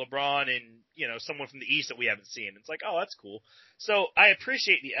could be LeBron and, someone from the East that we haven't seen. It's that's cool. So I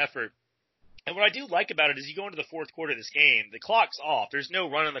appreciate the effort. And what I do like about it is you go into the fourth quarter of this game, the clock's off. There's no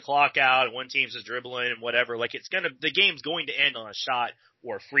running the clock out and one team's just dribbling and whatever. The game's going to end on a shot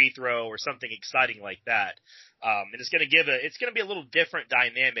or a free throw or something exciting like that. And it's going to be a little different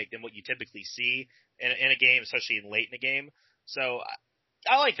dynamic than what you typically see in a game, especially late in the game. So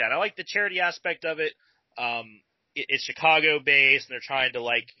I like that. I like the charity aspect of it. It's Chicago based and they're trying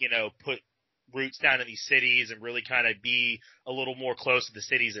to put roots down in these cities and really kind of be a little more close to the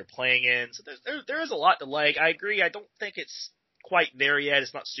cities they're playing in. So there is a lot to like. I agree. I don't think it's quite there yet.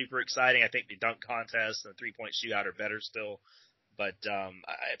 It's not super exciting. I think the dunk contest and the 3-point shootout are better still. But I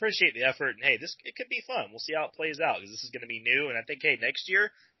appreciate the effort. And, hey, it could be fun. We'll see how it plays out because this is going to be new. And I think, hey, next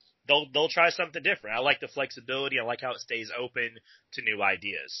year they'll try something different. I like the flexibility. I like how it stays open to new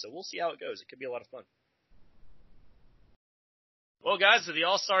ideas. So we'll see how it goes. It could be a lot of fun. Well, guys, with the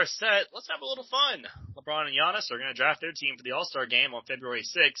All-Star set, let's have a little fun. LeBron and Giannis are going to draft their team for the All-Star game on February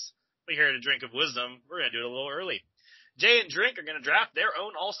 6th. But here at A Drink of Wisdom, we're going to do it a little early. Jay and Drink are going to draft their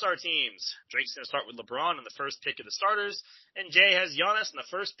own All-Star teams. Drink's going to start with LeBron in the first pick of the starters, and Jay has Giannis in the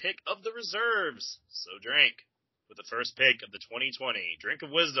first pick of the reserves. So, Drink, with the first pick of the 2020 Drink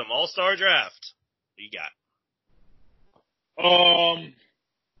of Wisdom All-Star Draft, what you got?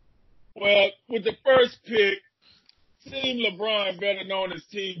 Well, with the first pick, Team LeBron, better known as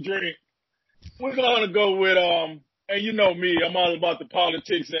Team Drink, we're going to go with, and you know me, I'm all about the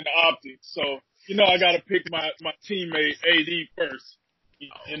politics and the optics, so I got to pick my teammate AD first.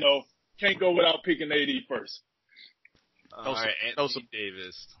 Can't go without picking AD first. All right, Anthony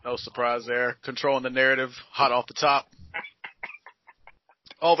Davis. No surprise there. Controlling the narrative, hot off the top.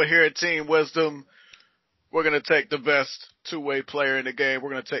 Over here at Team Wisdom, we're going to take the best two-way player in the game.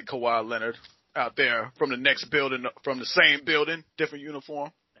 We're going to take Kawhi Leonard out there from the next building, from the same building, different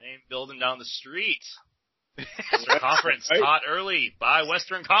uniform. Same building down the street. Western Conference caught early. Buy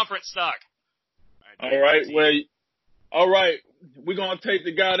Western Conference stock. All right. We're going to take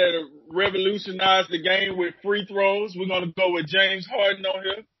the guy that revolutionized the game with free throws. We're going to go with James Harden on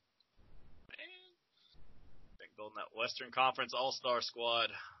here. Big building that Western Conference All-Star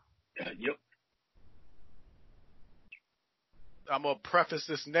squad. Yep. I'm going to preface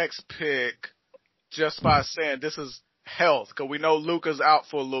this next pick just by saying this is health, because we know Luka's out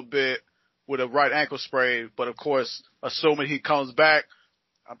for a little bit with a right ankle sprain, but of course, assuming he comes back,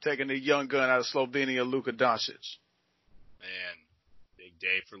 I'm taking the young gun out of Slovenia, Luka Doncic. Man, big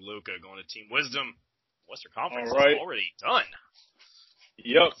day for Luka going to Team Wisdom. Western Conference is already done.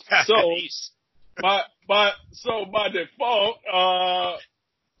 Yep. So, by default, I'm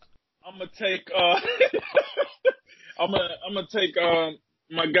gonna take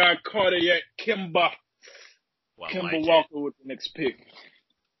my guy Cardiac Kemba. Kemba Walker with the next pick.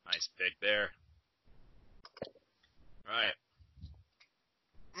 Nice pick there. All right.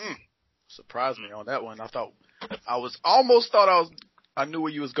 Surprised me on that one. I knew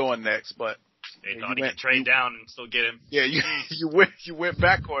where you was going next, but they thought he could trade down and still get him. Yeah, you went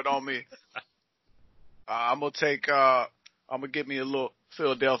backward on me. I'm gonna get me a little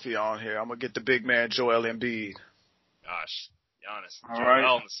Philadelphia on here. I'm gonna get the big man Joel Embiid. Gosh, Giannis, all right,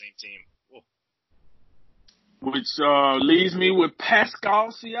 on the same team. Whoa. Which leaves me with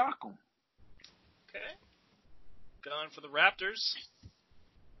Pascal Siakam. Okay, going for the Raptors.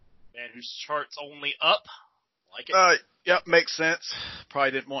 Man, whose chart's only up. Like it. Yep, makes sense.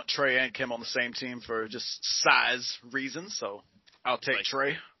 Probably didn't want Trey and Kim on the same team for just size reasons, so I'll take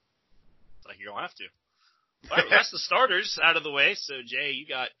Trey. It's like you're going to have to. All right, well, that's the starters out of the way. So, Jay, you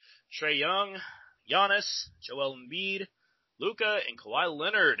got Trae Young, Giannis, Joel Embiid, Luka, and Kawhi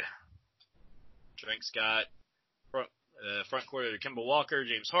Leonard. Drink's got front court of Kemba Walker,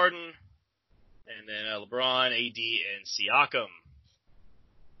 James Harden, and then LeBron, AD, and Siakam.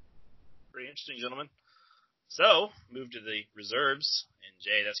 Pretty interesting, gentlemen. So, move to the reserves. And,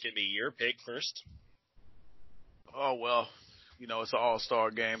 Jay, that's going to be your pick first. Oh, well, it's an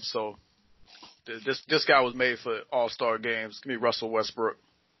all-star game, so this guy was made for all-star games. Give me Russell Westbrook.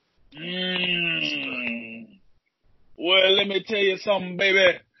 Well, let me tell you something,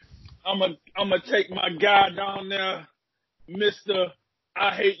 baby. I'm gonna take my guy down there, Mr.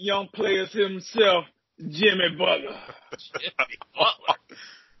 I Hate Young Players himself, Jimmy Butler. Jimmy Butler.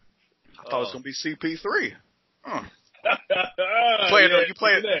 I thought it was gonna be CP3. You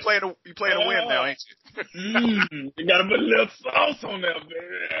playing to win now, ain't you? You gotta put a little sauce on there,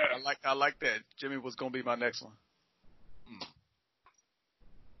 baby. I like that. Jimmy was gonna be my next one.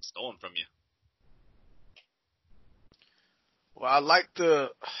 Stolen from you. Well, I like the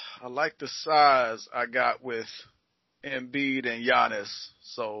size I got with Embiid and Giannis,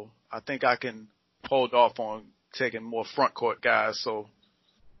 so I think I can hold off on taking more front court guys. So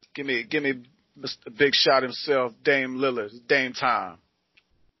give me Mr. Big Shot himself, Dame Lillard, Dame time.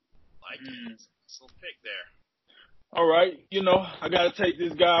 Like it. Still pick there. All right, I gotta take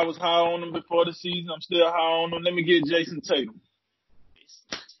this guy. I was high on him before the season. I'm still high on him. Let me get Jason Tatum.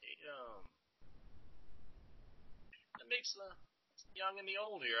 That makes the young and the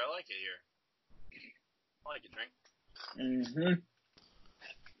old here. I like it here. I like it, Drink.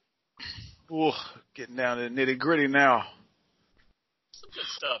 Ooh, getting down to the nitty gritty now. Some good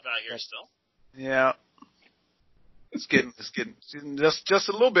stuff out here still. Yeah. It's getting just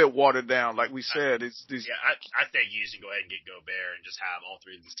a little bit watered down, like we said. Yeah, I think you should go ahead and get Gobert and just have all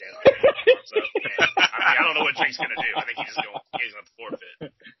three of them stand on it. So, I don't know what Drake's gonna do. I think he's gonna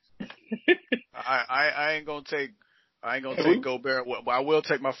forfeit. I ain't gonna take Gobert. Well, I will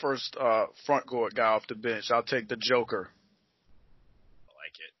take my first front court guy off the bench. I'll take the Joker. I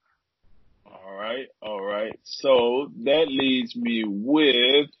like it. All right. So that leaves me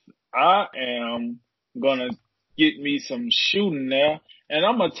with I am gonna get me some shooting now, and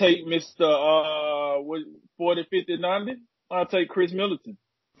I'm gonna take Mr. 40, 50, 90. I'll take Chris Middleton.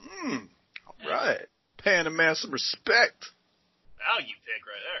 All right, paying the man some respect. Value pick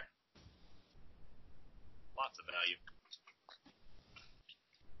right there. Lots of value.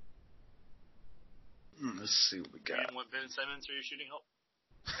 Let's see what we You got. didn't want Ben Simmons for your shooting help?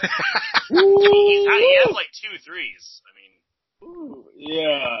 Ooh. He has like 2 threes. I mean, Ooh,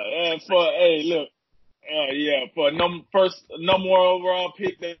 yeah, and for first number 1 overall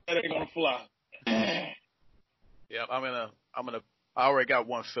pick, that ain't gonna fly. Yep, I already got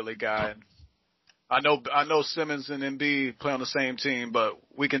one Philly guy. And I know Simmons and Embiid play on the same team, but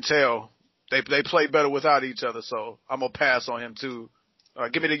we can tell they play better without each other. So I'm gonna pass on him too.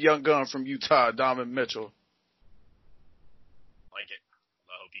 Give me the young gun from Utah, Donovan Mitchell. like it.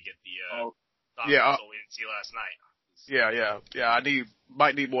 I hope you get the yeah, we didn't see last night. Yeah. I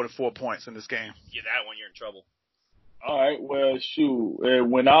might need more than 4 points in this game. Get that one, you're in trouble. All right, well, shoot.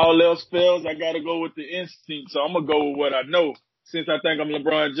 When all else fails, I gotta go with the instinct. So I'm gonna go with what I know. Since I think I'm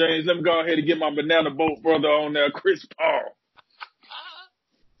LeBron James, let me go ahead and get my banana boat brother on there, Chris Paul.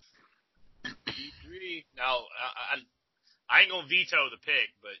 D3. Now, I ain't gonna veto the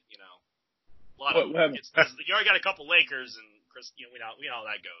pick, but a lot of you already got a couple Lakers and Chris. We know how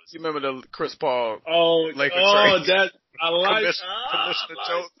that goes. You remember the Chris Paul Lakers trade? trade? I like Commissioner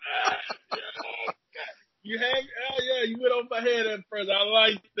joke. You have, you went over my head at first. I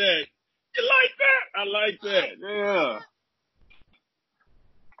like that. You like that? I like that. Yeah.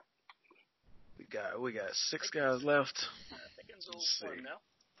 We got 6 guys left. Let's see.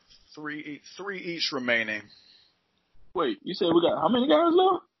 Three each remaining. Wait, you said we got how many guys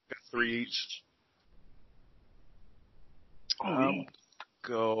left? Got 3 each.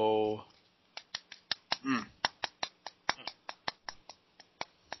 Go.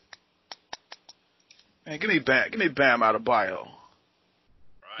 Man, give me Bam out of bio.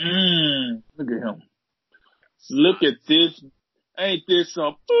 Right. Look at him. Look at this. Ain't this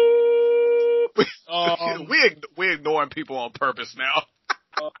some? We ignoring people on purpose now.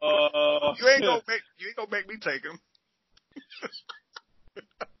 You ain't gonna make me take him.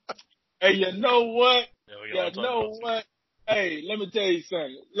 Hey, you know what? Yeah, You know what? Hey, let me tell you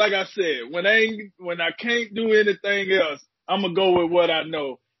something. Like I said, when I can't do anything else, I'm gonna go with what I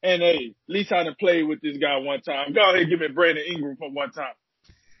know. And hey, at least I done played with this guy one time. Go ahead and give me Brandon Ingram for one time.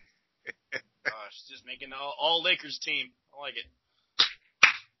 Gosh, just making all Lakers team. I like it.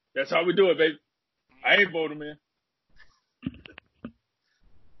 That's how we do it, baby. I ain't voting, man.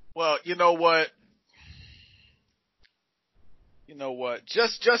 Well, you know what?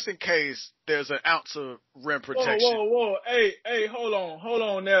 Just in case there's an ounce of rim protection. Whoa. Hey, hold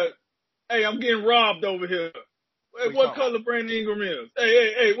on now. Hey, I'm getting robbed over here. Hey, what color Brandon Ingram is?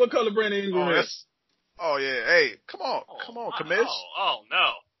 Hey, what color Brandon Ingram is? Oh yeah. Hey, come on, Kamish. Oh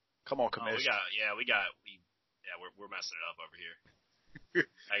no. Come on, Kamish. We're messing it up over here.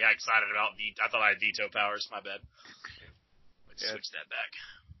 I got excited about I thought I had veto powers. My bad. Let's switch that back.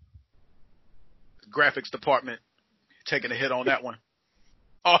 Graphics department taking a hit on that one.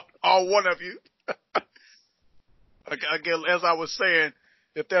 All one of you. Again, as I was saying,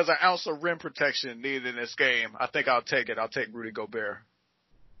 if there's an ounce of rim protection needed in this game, I think I'll take it. I'll take Rudy Gobert.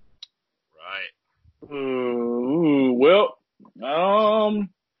 Right. Well,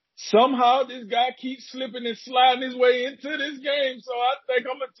 somehow this guy keeps slipping and sliding his way into this game, so I think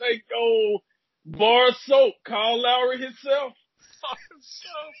I'm gonna take old Bar Soap, Kyle Lowry himself.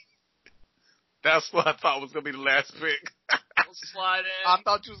 That's what I thought was gonna be the last pick. Slide in. I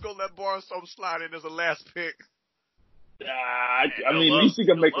thought you was gonna let Bar Soap slide in as a last pick. I mean, at least he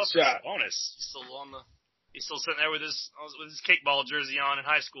can make a shot. Bonus. He's still sitting there with his kickball jersey on in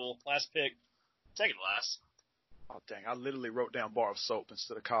high school. Last pick. Second last. Oh dang! I literally wrote down Bar of Soap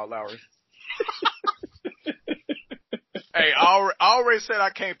instead of Kyle Lowry. Hey, I already said I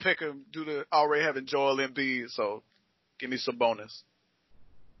can't pick him due to already having Joel Embiid, so give me some bonus.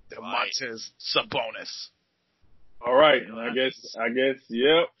 Domantas Sabonis. All right, I guess,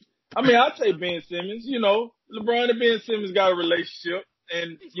 yep. I mean, I'll take Ben Simmons. LeBron and Ben Simmons got a relationship,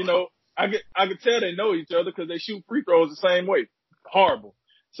 and I could tell they know each other because they shoot free throws the same way. Horrible.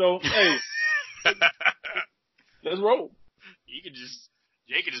 So hey, Let's roll. Jay could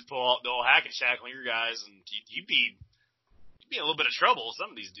just pull out the old hack and shack on your guys, and you'd be in a little bit of trouble with some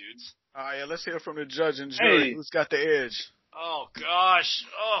of these dudes. Yeah, let's hear from the judge and jury. Hey. Who's got the edge? Oh gosh,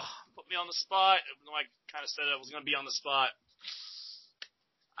 put me on the spot. Even though I kind of said I was going to be on the spot.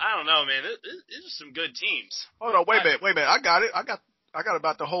 I don't know, man. These are some good teams. Hold on, wait a minute. I got it. I got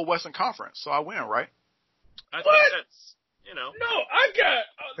about the whole Western Conference, so I win, right? I think What? that's, No, I got,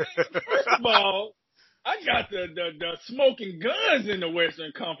 first of all, I got the smoking guns in the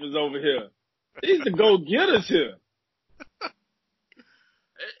Western Conference over here. These the go-getters here.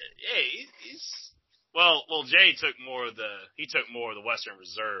 Hey, well, Jay took more of the Western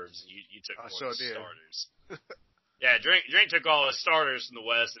reserves, and you took more of the starters. Yeah, Drink took all his starters from the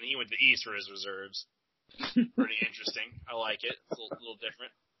West, and he went to the East for his reserves. Pretty interesting. I like it. It's a little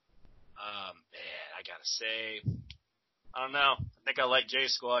different. Man, I gotta say, I don't know. I think I like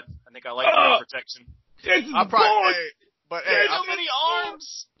Jay's squad. I think I like the protection. This is I probably, So many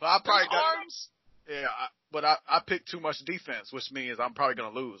arms. But I probably got arms. Yeah, but I picked too much defense, which means I'm probably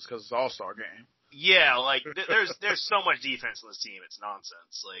gonna lose because it's an All-Star game. Yeah, like there's so much defense on this team. It's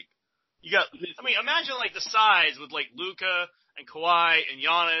nonsense. Like imagine like the size with like Luka and Kawhi and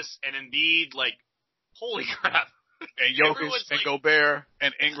Giannis and Embiid. Like, holy crap! And Jokic and Gobert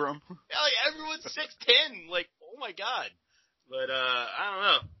and Ingram. Yeah, like everyone's 6'10". Like, oh my god. But I don't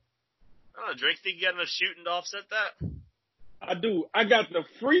know. Drake, think you got enough shooting to offset that? I do. I got the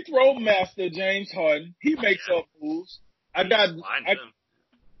free throw master, James Harden. He makes up moves. I got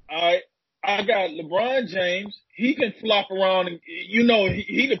LeBron James. He can flop around and,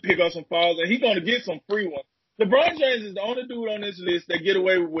 he can pick up some fouls and he's going to get some free ones. LeBron James is the only dude on this list that get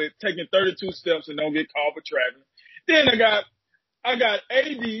away with taking 32 steps and don't get called for traveling. Then I got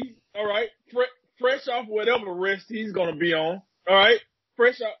AD, all right, fresh off whatever rest he's going to be on, all right,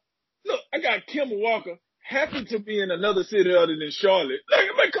 fresh off. Look, I got Kemba Walker, happy to be in another city other than Charlotte.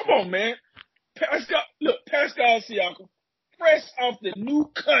 Like, come on, man. Pascal Siakam, fresh off the new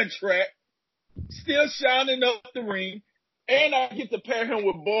contract, still shining up the ring, and I get to pair him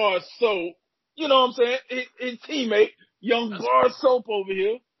with Bar Soap. You know what I'm saying? His teammate, young Bar Soap over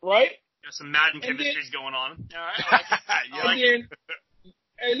here, right? Got some Madden chemistries going on. All right.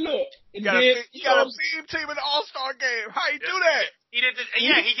 Hey, look. You got a beam team in the All-Star game. How you do that? He did. He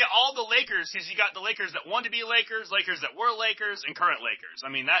got all the Lakers because he got the Lakers that wanted to be Lakers, Lakers that were Lakers, and current Lakers. I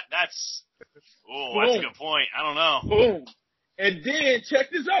mean, that's a good point. I don't know. Boom. And then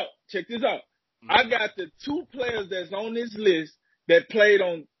check this out. Mm-hmm. I got the two players that's on this list that played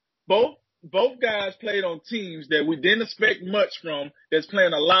on both guys played on teams that we didn't expect much from. That's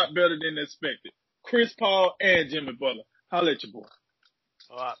playing a lot better than expected. Chris Paul and Jimmy Butler. Holla at your boy.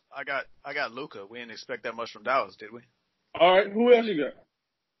 Oh, I got Luka. We didn't expect that much from Dallas, did we? All right, who else you got?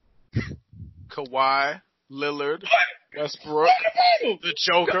 Kawhi, Lillard, Westbrook, the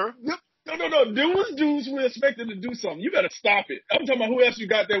Joker. No. There was dudes we expected to do something. You better stop it. I'm talking about who else you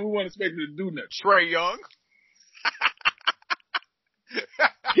got that we weren't expected to do nothing. Trae Young.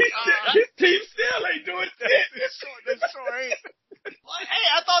 His team still ain't doing shit. They sure ain't. Well, hey,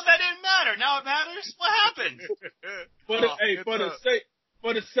 I thought that didn't matter. Now it matters. What happened?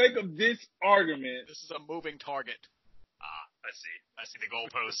 For the sake of this argument, this is a moving target. I see the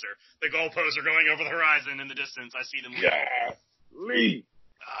goalposts are going over the horizon in the distance. I see them. Yeah, Lee.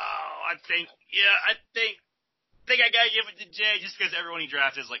 Oh, I think I gotta give it to Jay just because everyone he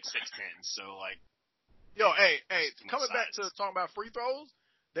drafted is like 6'10". So like, yo, hey, coming back to talking about free throws,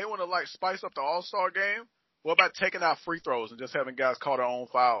 they want to like spice up the All-Star game. What about taking out free throws and just having guys call their own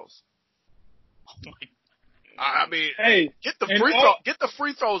fouls? Oh my. I mean, hey, get the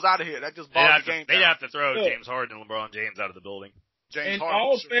free throws out of here. That just bogs the game down. They'd have to throw James Harden and LeBron James out of the building. In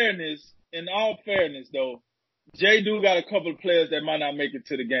all fairness, though, Jay do got a couple of players that might not make it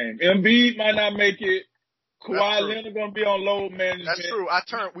to the game. Embiid might not make it. Kawhi Leonard gonna be on load management. That's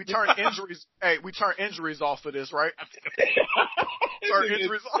true. We turn injuries. Hey, we turn injuries off of this, right? Turn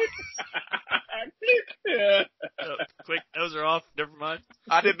injuries off. Yeah. Quick, those are off. Never mind.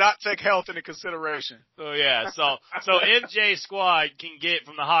 I did not take health into consideration. So yeah, so if Jay's squad can get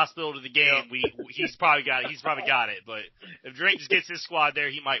from the hospital to the game, he's probably got it. But if Drake just gets his squad there,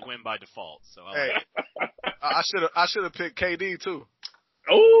 he might win by default. So I should have picked KD too.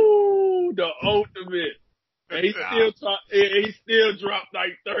 Oh, the ultimate. And he still dropped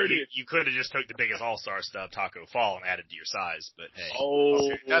like 30. You could have just took the biggest All-Star stuff, Taco Fall, and added to your size, but hey. Oh,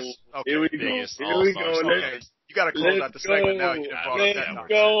 okay. Here we go. Okay. You got to close out the segment now. Let's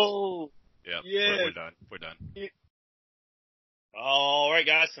go. Yeah, we're done. All right,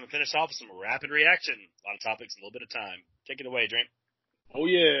 guys, so I'm going to finish off with some rapid reaction. A lot of topics, a little bit of time. Take it away, Drink. Oh,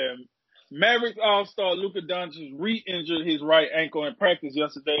 yeah. Mavericks All-Star Luka Doncic re-injured his right ankle in practice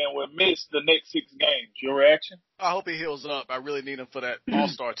yesterday and will miss the next 6 games. Your reaction? I hope he heals up. I really need him for that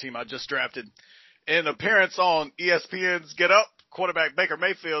All-Star team I just drafted. In an appearance on ESPN's Get Up, quarterback Baker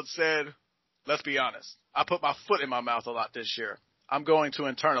Mayfield said, let's be honest, I put my foot in my mouth a lot this year. I'm going to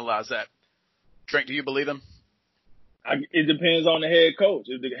internalize that. Drink, do you believe him? It depends on the head coach.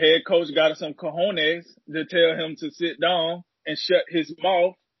 If the head coach got some cojones to tell him to sit down and shut his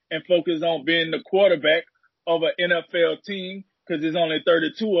mouth and focus on being the quarterback of an NFL team, because there's only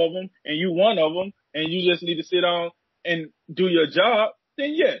 32 of them and you one of them and you just need to sit down and do your job,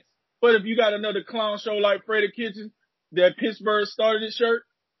 then yes. But if you got another clown show like Freddie Kitchens that Pittsburgh started his shirt,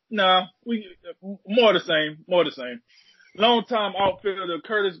 nah, more the same. Longtime outfielder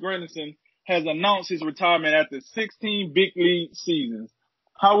Curtis Granderson has announced his retirement after 16 big league seasons.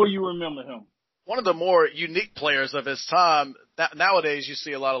 How will you remember him? One of the more unique players of his time. Nowadays, you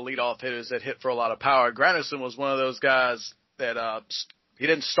see a lot of leadoff hitters that hit for a lot of power. Granderson was one of those guys that he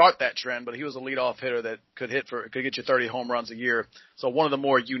didn't start that trend, but he was a leadoff hitter that could get you 30 home runs a year. So one of the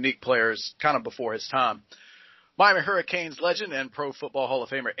more unique players, kind of before his time. Miami Hurricanes legend and Pro Football Hall of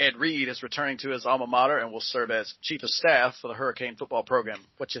Famer Ed Reed is returning to his alma mater and will serve as chief of staff for the Hurricane football program.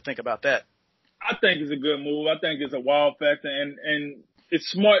 What you think about that? I think it's a good move. I think it's a wild factor, and it's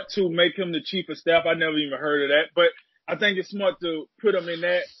smart to make him the chief of staff. I never even heard of that, but I think it's smart to put him in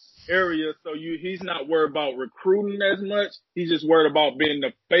that area so he's not worried about recruiting as much. He's just worried about being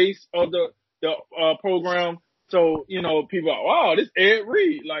the face of the program. So, people are, wow, this Ed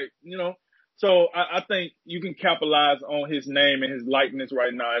Reed, So I think you can capitalize on his name and his likeness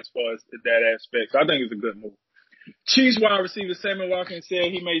right now as far as that aspect. So I think it's a good move. Chiefs wide receiver Sammy Watkins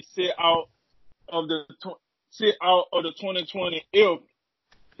said he may sit out of the 2020 if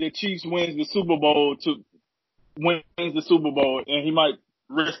the Chiefs wins the Super Bowl, and he might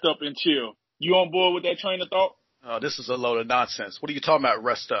rest up and chill. You on board with that train of thought? Oh, this is a load of nonsense. What are you talking about,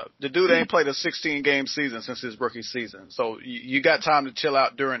 rest up? The dude ain't played a 16-game season since his rookie season. So you got time to chill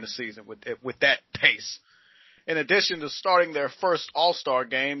out during the season with that pace. In addition to starting their first All-Star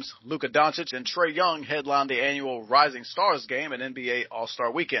games, Luka Doncic and Trae Young headlined the annual Rising Stars game at NBA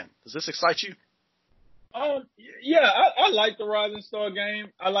All-Star Weekend. Does this excite you? Yeah, I like the Rising Star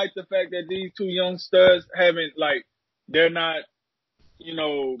game. I like the fact that these two young studs they're not,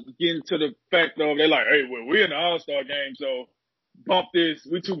 getting to the fact of they're like, hey, well, we're in the All-Star game, so bump this.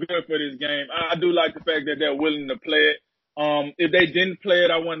 We're too good for this game. I do like the fact that they're willing to play it. If they didn't play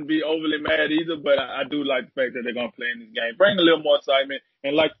it, I wouldn't be overly mad either, but I do like the fact that they're going to play in this game. Bring a little more excitement.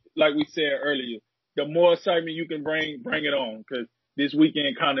 And like we said earlier, the more excitement you can bring it on, because this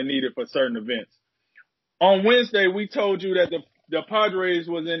weekend kind of needed for certain events. On Wednesday, we told you that the Padres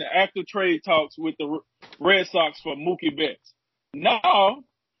was in active trade talks with the Red Sox for Mookie Betts. Now,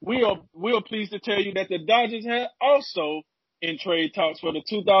 we are pleased to tell you that the Dodgers had also in trade talks for the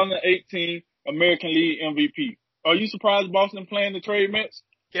 2018 American League MVP. Are you surprised Boston playing the trade Mets?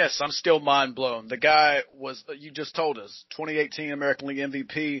 Yes, I'm still mind blown. The guy was, you just told us, 2018 American League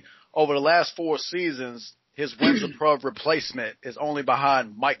MVP. Over the last 4 seasons, his wins above replacement is only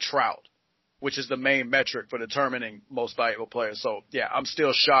behind Mike Trout, which is the main metric for determining most valuable players. So, yeah, I'm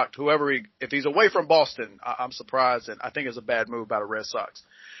still shocked. If he's away from Boston, I'm surprised, and I think it's a bad move by the Red Sox.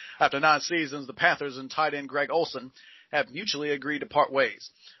 After 9 seasons, the Panthers and tight end Greg Olson have mutually agreed to part ways.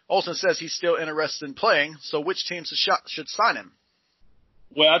 Olson says he's still interested in playing, so which teams should sign him?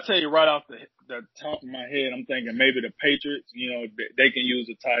 Well, I'll tell you right off the top of my head, I'm thinking maybe the Patriots. They can use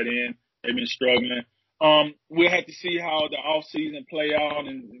a tight end. They've been struggling. We'll have to see how the offseason play out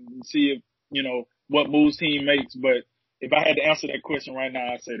and see if, what moves team makes. But if I had to answer that question right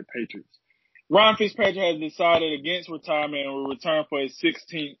now, I'd say the Patriots. Ryan Fitzpatrick has decided against retirement and will return for his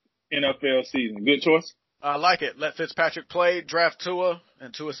 16th NFL season. Good choice? I like it. Let Fitzpatrick play, draft Tua,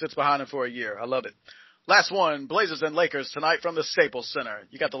 and Tua sits behind him for a year. I love it. Last one, Blazers and Lakers tonight from the Staples Center.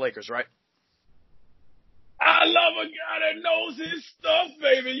 You got the Lakers, right? I love a guy that knows his stuff,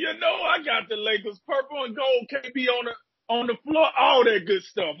 baby. I got the Lakers. Purple and gold can't be on the floor. All that good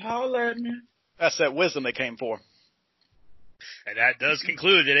stuff. Holla at me. That's that wisdom they came for. And that does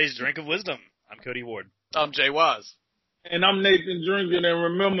conclude today's Drink of Wisdom. I'm Cody Ward. I'm Jay Wise. And I'm Nathan Drinker. And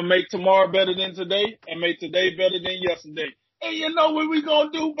remember, make tomorrow better than today and make today better than yesterday. And you know what we gonna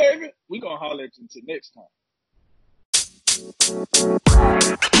do, baby? We gonna holler at you until next time.